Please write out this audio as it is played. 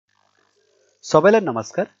सबैलाई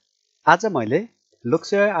नमस्कार। आज मैले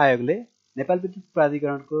लोकसेवा आयोगले नेपाल विद्युत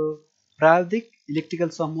प्राधिकरणको प्राविधिक इलेक्ट्रिकल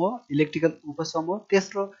समूह, इलेक्ट्रिकल उपसमूह,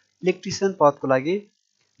 तेस्रो इलेक्ट्रिसियन पदको लागि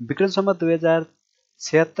विक्रम सम्वत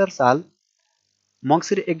 2076 साल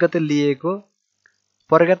मङ्सिर 1 गते लिएको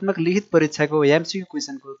प्रयोगात्मक लिखित परीक्षाको MCQ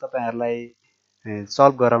क्वेशनको तपाईहरुलाई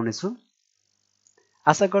सल्भ गराउने छु।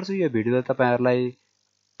 आशा गर्छु यो भिडियोले तपाईहरुलाई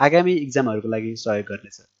आगामी एक्जामहरुको लागि सहयोग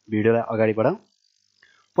गर्नेछ। भिडियोलाई अगाडि बढाउँ।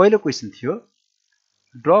 पहिलो क्वेशन थियो,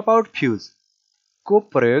 ड्रप आउट फ्यूज को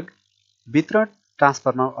प्रयोग वितरण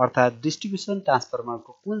ट्रान्सफर्मर अर्थात डिस्ट्रिब्युसन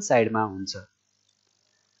ट्रान्सफर्मरको कुन साइडमा हुन्छ?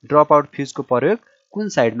 ड्रप आउट फ्यूज को प्रयोग कुन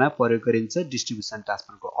साइडमा प्रयोग गरिन्छ डिस्ट्रिब्युसन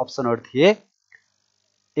ट्रान्सफर्मरको? अप्सनहरु थिए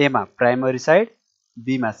ए मा प्राइमरी साइड,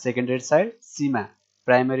 बी मा सेकेन्डरी साइड, सी मा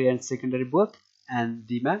primary and secondary both and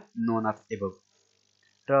D मा नोन अफ एबभ।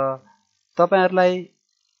 र तपाईहरुलाई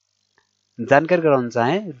जानकारी गराउन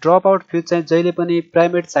चाहे, ड्रप आउट फ्यूज चाहिँ जहिले पनि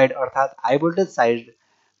प्राइमरी साइड अर्थात हाई भोल्टेज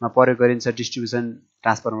साइडमा प्रयोग गरिन्छ डिस्ट्रिब्युसन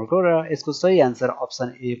ट्रान्सफर्मरको, र यसको सही answer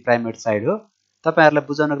option A primary side हो। तपाईहरुलाई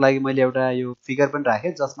बुझाउनको लागि मैले एउटा यो फिगर पनि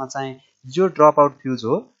राखे जसमा चाहिँ जो ड्रप आउट फ्यूज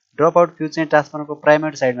हो, ड्रप आउट फ्यूज चाहिँ ट्रान्सफर्मरको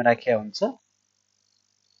प्राइमरी साइडमा राखिया हुन्छ।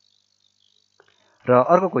 र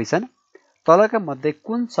अर्को क्वेशन, तलका मध्ये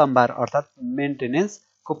कुन सम्भार अर्थात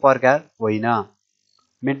मेन्टेनेन्सको प्रकार होइन?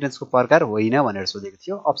 मेन्टेनेन्सको प्रकार होइन भनेर सोधेको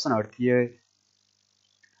थियो। अप्सनहरु थिए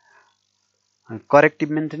corrective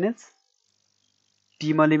maintenance,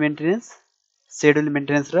 Timli maintenance, schedule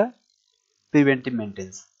maintenance र प्रिभेन्टिभ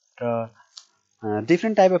मेन्टेनेन्स। र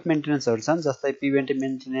डिफ्रेन्ट टाइप अफ मेन्टेनेन्सहरु छन् जस्तै प्रिभेन्टिभ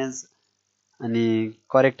मेन्टेनेन्स, अनि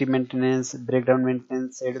corrective maintenance, breakdown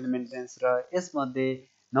maintenance, schedule maintenance, र यसमध्ये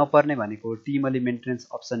नपर्ने भनेको टिमली मेन्टेनेन्स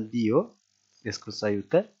अप्सन डी हो यसको सही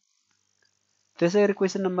उत्तर। त्यसैगरी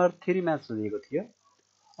क्वेशन नम्बर 3 मा सोधिएको थियो,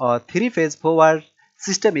 three phase forward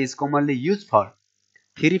system is commonly use for.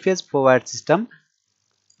 Three phase forward system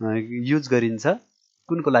use गरिन्छ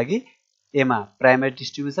कुनको लागि? ए मा प्राइमरी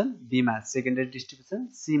डिस्ट्रिब्युसन, बी मा सेकेन्डरी डिस्ट्रिब्युसन,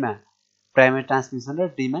 सी मा प्राइमरी ट्रान्समिसन र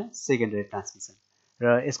डी मा सेकेन्डरी ट्रान्समिसन।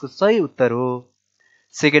 र यसको सही उत्तर हो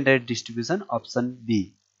secondary distribution option be.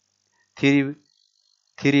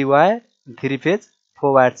 Three phase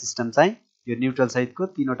forward system चाहिँ यो न्यूट्रल सहितको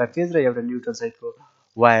तीनवटा फेज र एउटा न्यूट्रल सहितको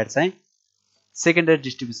वायर चाहिँ सेकेन्डरी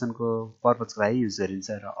डिस्ट्रिब्युसनको पर्पजको लागि युज गरिन्छ।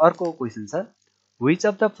 र अर्को क्वेशन छ, which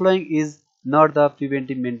of the following is not the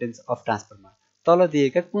preventive maintenance of transformer? तल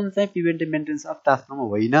दिएका कुन चाहिँ प्रिभेन्टिभ मेन्टेनेन्स अफ ट्रान्सफर्मर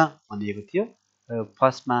होइन भनिएको थियो?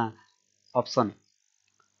 फर्स्टमा option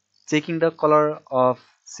checking the colour of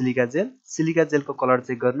silica gel, silica जेलको colour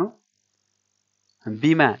check गर्नु।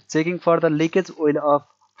 बी मा checking for the leakage oil of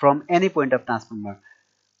from any point of transformer,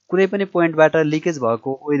 कुनै पनि पोइन्टबाट लिकेज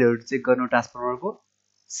भएको ओइलहरु चेक गर्नु ट्रान्सफर्मरको।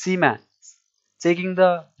 सी मा चेकिङ द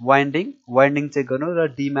वाइन्डिङ चेक गर्नु। र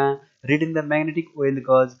डी मा रिडिङ द म्याग्नेटिक ओइल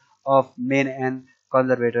गज of men and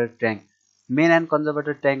कन्जर्भेटर tank, men and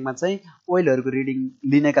कन्जर्भेटर ट्याङ्कमा चाहिँ ओइलहरुको रिडिङ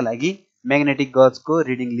लिनका लागि म्याग्नेटिक गजको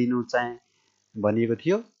रिडिङ लिनु चाहिँ भनिएको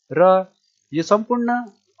थियो। र यो सम्पूर्ण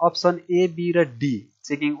अप्सन ए, बी र D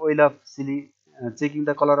checking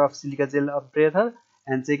the colour of silica gel of ब्रेथर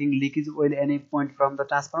and checking leakage oil any point from the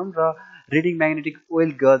transformer र रिडिङ म्याग्नेटिक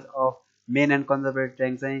ओइल गज अफ मेन एन्ड कन्जर्भेटर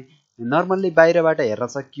ट्याङ्क चाहिँ नर्मल्ली बाहिरबाट हेर्न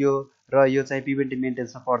सकियो र यो चाहिँ प्रिभेन्टिभ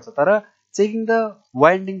मेन्टेनेन्समा पर्छ। तर चेकिङ द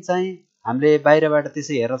वाइन्डिङ चाहिँ हामीले बाहिरबाट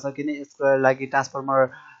त्यसै हेर्न सकिने, यसको लागि ट्रान्सफर्मर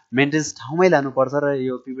मेन्टेनेन्स ठाउँमै लानुपर्छ र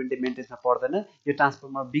यो प्रिभेन्टिभ मेन्टेनेन्समा पर्दैन। यो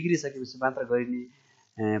ट्रान्सफर्मर बिग्रिसकेपछि मात्र गरिने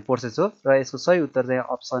प्रोसेस हो र यसको सही उत्तर चाहिँ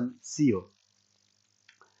अप्सन सी हो।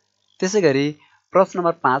 त्यसैगरी प्रश्न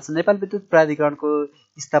नम्बर 5, नेपाल विद्युत प्राधिकरणको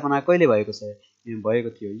स्थापना कहिले भएको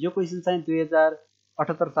थियो? यो क्वेशन चाहिँ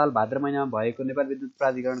 2078 साल भाद्र महिनामा भएको नेपाल विद्युत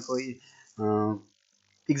प्राधिकरणको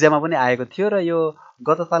एक्जाममा पनि आएको थियो र यो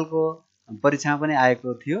गत सालको परीक्षामा पनि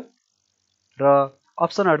आएको थियो। र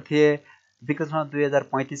अप्सनहरु थिए विक्रम सम्वत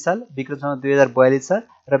 2035 साल, विक्रम सम्वत 2042 साल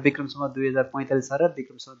र विक्रम सम्वत 2045 साल र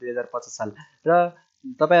विक्रम सम्वत 2050 साल। र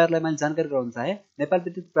तपाईहरुलाई मैले जानकारी गराउन चाहे, नेपाल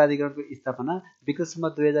विद्युत प्राधिकरणको स्थापना विक्रम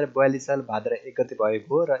सम्वत 2042 साल भाद्र 1 गते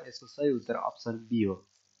भएको हो र यसको सही उत्तर अप्सन बी हो।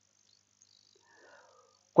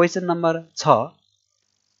 क्वेशन नम्बर 6,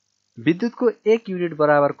 विद्युतको 1 युनिट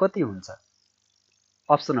बराबर कति हुन्छ?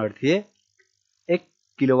 अप्सनहरु थिए 1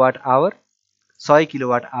 kilowatt hour, 100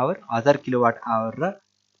 kilowatt hour, 1000 kilowatt hour र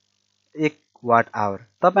 1 वाट आवर।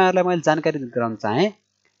 तपाईहरुलाई मैले जानकारी गराउन चाहे,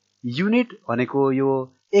 युनिट भनेको यो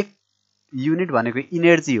 1 युनिट भनेको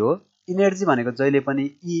इनर्जी हो। इनर्जी भनेको जहिले पनि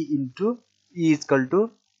E इक्वल टु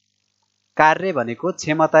कार्य भनेको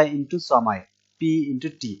क्षमता इन्टु समय P into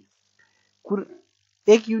T।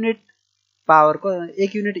 1 unit पावरको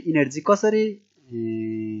 1 unit energy कसरी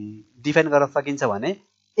डिफाइन गर्न सकिन्छ भने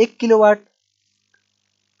 1 किलोवाट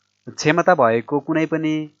क्षमता भएको कुनै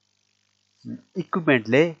पनि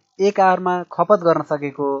इक्विपमेन्टले 1 आवरमा खपत गर्न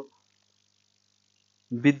सकेको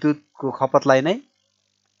विद्युतको खपतलाई नै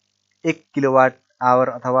 1 किलोवाट आवर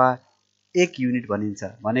अथवा 1 युनिट भनिन्छ।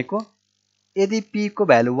 भनेको यदि P को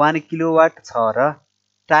भ्यालु 1 किलोवाट छ र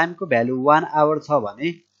टाइमको भ्यालु 1 आवर छ भने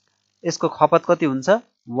यसको खपत कति हुन्छ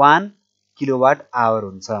 1 किलोवाट आवर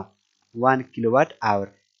हुन्छ। 1 किलोवाट आवर,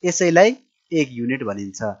 यसैलाई 1 युनिट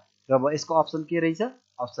भनिन्छ। र यसको अप्सन के रहेछ?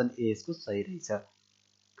 अप्सन ए यसको सही रहेछ।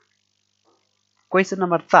 क्वेशन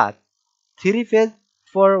नम्बर 7, 3 फेज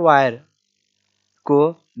 4 वायर को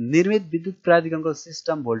निर्मित विद्युत प्राधिकरणको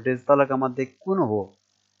सिस्टम भोल्टेज तलका मध्ये कुन हो?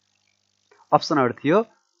 अप्सनहरु थियो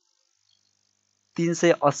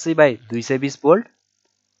 380/220 भोल्ट,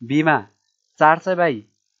 बी मा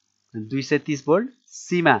 400/230 भोल्ट,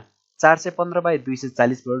 सी मा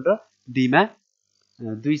 415/240 भोल्ट र डी मा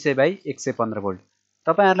 200/115 भोल्ट।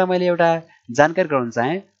 तपाईहरुलाई मैले एउटा जानकारी गराउन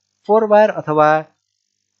चाहे 4 वायर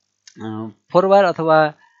अथवा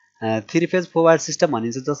 3 फेज 4 वायर सिस्टम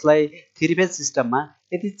भनिन्छ, जसलाई 3 फेज सिस्टममा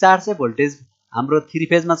यदि 400 भोल्टेज हाम्रो 3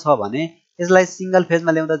 फेजमा छ भने यसलाई सिंगल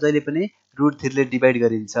फेजमा ल्याउँदा जहिले पनि √3 ले डिभाइड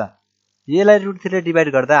गरिन्छ। यसलाई √3 ले डिभाइड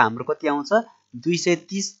गर्दा हाम्रो कति आउँछ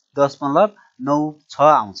 230.96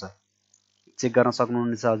 आउँछ। चेक गर्न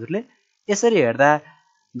सक्नुहुनेछ हजुरले। यसरी हेर्दा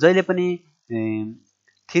जहिले पनि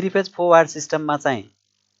 3 फेज 4 वायर सिस्टममा चाहिँ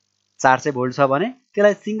 400 भोल्ट छ भने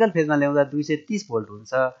त्यसलाई सिंगल फेजमा ल्याउँदा 230 भोल्ट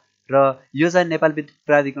हुन्छ र यो चाहिँ नेपाल विद्युत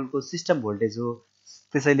प्राधिकरणको सिस्टम भोल्टेज हो।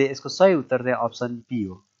 त्यसैले यसको सही उत्तर चाहिँ अप्सन बी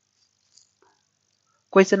हो।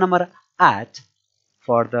 Question number 8,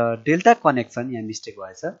 for the delta connection, यहाँ मिस्टेक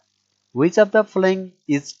भएछ। Which of the following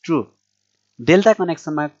is true? Delta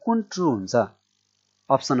कनेक्सनमा कुन ट्रू हुन्छ?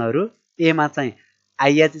 अप्सनहरु ए मा चाहिँ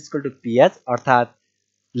IH इक्वल टु PH अर्थात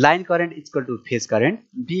line current equal to phase current,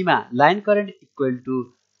 be मा line current equal to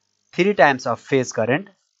 3 times of phase current,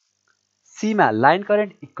 C मा line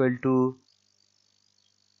current equal to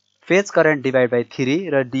phase current divide by 3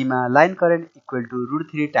 र D मा line current equal to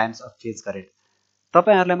 √3 times of phase current.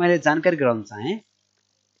 तपाईहरुलाई मैले जानकारी गराउन चाहे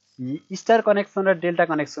star connection र डेल्टा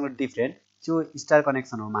कनेक्सनको डिफरेन्ट। जो स्टार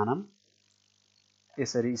कनेक्सन हो मानम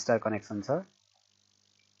यसरी स्टार कनेक्सन छ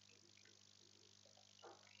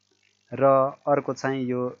र अर्को चाहिँ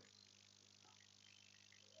यो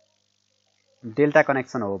डेल्टा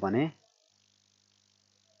कनेक्सन हो भने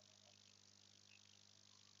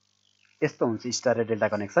यस्तो हुन्छ स्टार र delta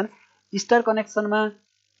connection. Star कनेक्सनमा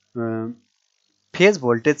phase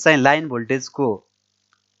voltage चाहिँ लाइन भोल्टेजको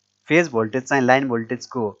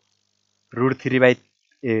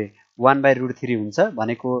 √1/√3 हुन्छ।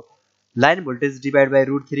 भनेको लाइन भोल्टेज डिभाइड बाइ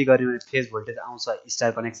 √3 गर्यो भने फेज भोल्टेज आउँछ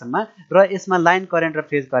स्टार कनेक्सनमा र यसमा लाइन करेन्ट र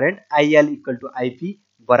phase current IL equal to IP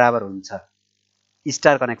बराबर हुन्छ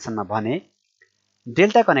स्टार कनेक्सनमा। भने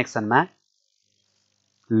डेल्टा कनेक्सनमा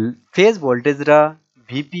फेज भोल्टेज र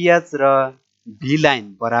VPH र V लाइन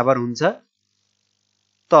बराबर हुन्छ,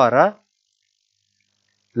 तर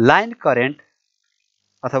लाइन करेन्ट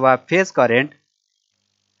अथवा फेज करेन्ट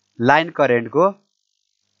लाइन करेन्टको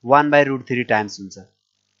 1/√3 टाइम्स हुन्छ।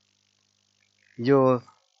 यो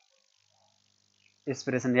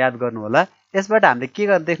एक्सप्रेसन याद गर्नु होला। यसबाट हामीले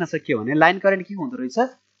के देख्न सकियो भने लाइन करेन्ट के हुँदो रहेछ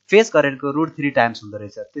फेज करेन्टको √3 टाइम्स हुँदो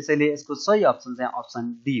रहेछ। त्यसैले यसको सही अप्सन चाहिँ अप्सन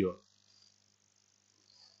डी हो।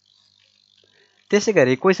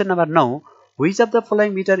 त्यसैगरी question number 9, which of the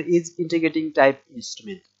following metre is integrating type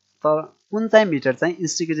instrument? तर कुन चाहिँ मिटर चाहिँ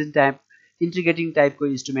इन्टिग्रेटिङ टाइपको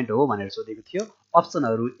इन्स्ट्रुमेन्ट हो भनेर सोधेको थियो।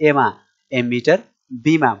 अप्सनहरु ए मा एमिटर,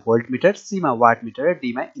 बी मा भोल्ट मिटर, सी मा वाट मिटर र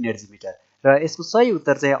डी मा इनर्जी मिटर। र यसको सही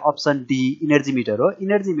उत्तर चाहिँ अप्सन डी इनर्जी मिटर हो।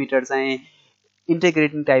 इनर्जी मिटर चाहिँ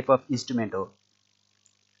इन्टिग्रेटिङ टाइप अफ इन्स्ट्रुमेन्ट हो।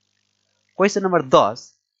 Question number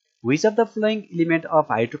 10, which of the following element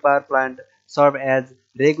of hydro power plant serve as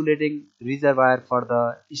regulating reservoir for the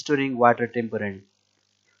storing water temporary?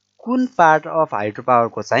 कुन part of hydro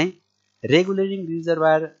पावरको चाहिँ regulating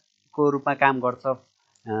रिजर्भरको रूपमा काम गर्छ,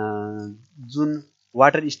 जुन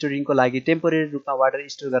water स्टोरिङको लागि temporary रूपमा वाटर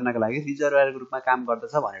स्टोर गर्नको लागि रिजर्भरको रूपमा काम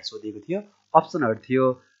गर्दछ भनेर सोधेको थियो। अप्सनहरु थियो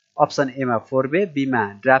अप्सन ए मा 4 वे, बी मा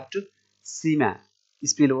ड्राफ्ट ट्युब, सी मा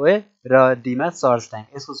स्पिलवे र डी मा सर्ज ट्याङ्क।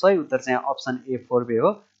 यसको सही उत्तर चाहिँ अप्सन ए 4 वे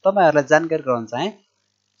हो। तपाईहरुलाई जानकारी गराउन चाहे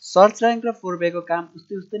सर्ज ट्याङ्क र 4 वे को काम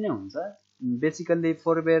उस्तै नै हुन्छ। बेसिकली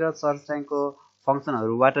 4 वे र सर्ज ट्याङ्कको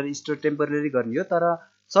फंक्सनहरु वाटर स्टोर टेम्पोरेरी गर्ने हो, तर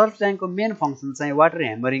सर्ज ट्याङ्कको मेन फंक्सन चाहिँ वाटर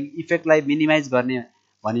ह्यामरिङ इफेक्टलाई मिनिमाइज गर्ने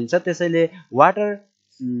भनिन्छ। त्यसैले वाटर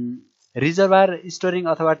रिजर्भर स्टोरिङ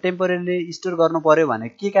अथवा टेम्पोरेरीली स्टोर गर्नु पर्यो भने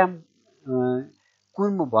के काम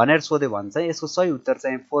कुन भनेर सोध्यो भने चाहिँ यसको सही उत्तर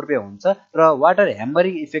चाहिँ 4 वे हुन्छ र वाटर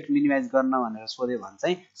ह्यामरिङ इफेक्ट मिनिमाइज गर्न भनेर सोध्यो भने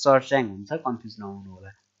चाहिँ सर्ज ट्याङ्क हुन्छ। कन्फ्युज नहुनु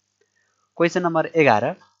होला। क्वेशन नम्बर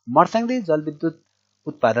 11, मर्साङदी जलविद्युत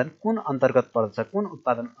उत्पादन कुन अन्तर्गत पर्दछ, कुन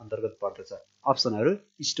उत्पादन अन्तर्गत पर्दछ? अप्सनहरू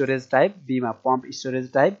स्टोरेज टाइप, बीमा pump storage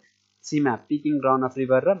type, Seema picking run of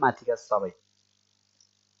river र माथिका सबै।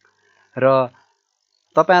 र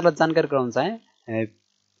तपाईहरुलाई जानकारी गराउन चाहे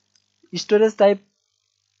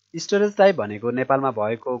स्टोरेज टाइप भनेको नेपालमा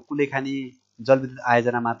भएको कुलेखानी जलविद्युत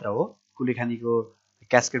आयोजना मात्र हो। कुलेखानीको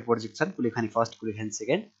क्यास्केड प्रोजेक्ट छन्, कुलेखानी फर्स्ट, कुलेखानी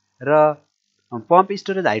सेकेन्ड। र pump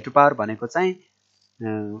storage high to power भनेको चाहिँ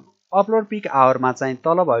अपलोड पिक आवरमा चाहिँ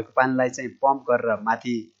तल भएको पानीलाई चाहिँ पम्प गरेर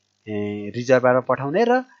माथि रिजर्भरमा पठाउने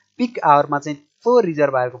र पिक आवरमा चाहिँ त्यो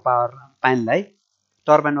रिजर्भरको पानीलाई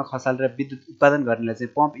टर्बाइनमा खसालेर विद्युत उत्पादन गर्नेलाई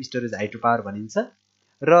चाहिँ pump storage high to power भनिन्छ।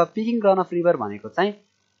 र पिकिङ रन अफ रिभर भनेको चाहिँ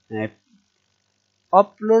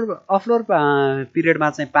अफलोड पिरियडमा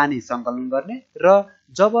चाहिँ पानी सङ्कलन गर्ने र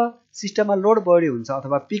जब सिस्टममा लोड बढी हुन्छ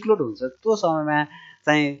अथवा पिक लोड हुन्छ त्यो समयमा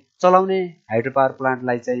चाहिँ चलाउने हाइड्रो पावर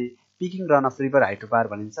प्लान्टलाई चाहिँ picking run of river hydro power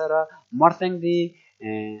भनिन्छ। र मर्स्याङदी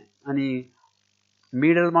अनि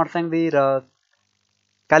मिडल मर्स्याङदी र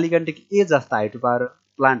कालीगण्डकी ए जस्ता हाइड्रो पावर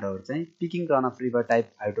प्लान्टहरू चाहिँ picking run of river type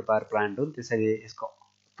hydro power plant हुन्। त्यसैले यसको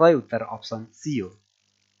सही उत्तर अप्सन सी हो।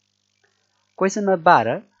 Question number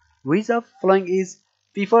 12, which of following is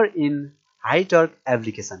preferred in high torque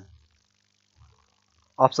application?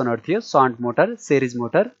 अप्सनहरू थियो सन्ट मोटर, सिरिज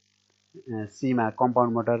मोटर, सीमा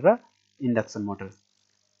कम्पाउन्ड मोटर र इन्डक्सन मोटर।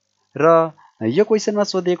 र यो क्वेसनमा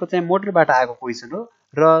सोधिएको चाहिँ मोटरबाट आएको क्वेसन हो।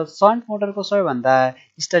 र सन्ट मोटरको सबैभन्दा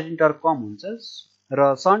स्टार्टिङ टर्क कम हुन्छ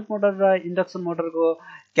र सन्ट मोटर र इन्डक्सन मोटरको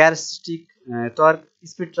characteristic torque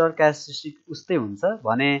speed torque characteristic उस्तै हुन्छ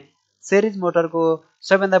भने सिरिज मोटरको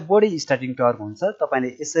सबैभन्दा बढी स्टार्टिङ टर्क हुन्छ। तपाईले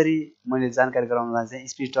यसरी मैले जानकारी गराउनलाई चाहिँ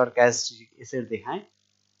स्पिड टर्क क्यारेक्टरिस्टिक यसरी देखाएँ।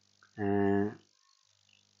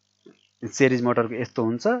 सिरिज मोटरको यस्तो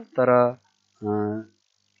हुन्छ, तर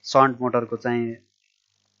सन्ट मोटरको चाहिँ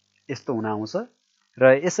यस्तो हुन आउँछ। र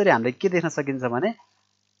यसरी हामीले के देख्न सकिन्छ भने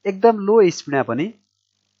एकदम लो स्पिडमा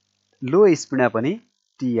पनि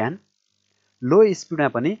टिएन, लो स्पिडमा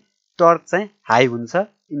पनि टर्क चाहिँ हाई हुन्छ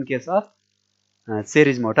in case of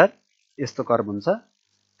series motor. यस्तो कर्भ हुन्छ।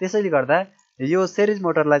 त्यसैले गर्दा यो सिरिज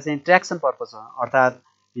मोटरलाई चाहिँ ट्र्याक्सन पर्पस अर्थात्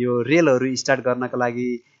यो रेलहरू स्टार्ट गर्नको लागि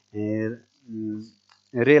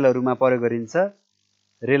रेलहरूमा प्रयोग गरिन्छ।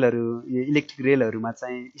 रेलहरू यो इलेक्ट्रिक रेलहरूमा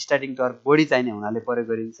चाहिँ स्टार्टिङ टर्क बढी चाहिने हुनाले प्रयोग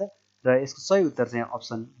गरिन्छ र यसको सही उत्तर चाहिँ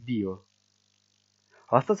अप्सन बी हो।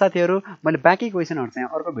 हस्त साथीहरू, मैले बाँकी क्वेसनहरू चाहिँ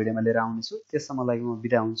अर्को भिडियोमा लिएर आउनेछु। त्यससम्मलाई म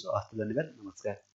बिदा हुन्छु। हस्त, धन्यवाद, नमस्कार।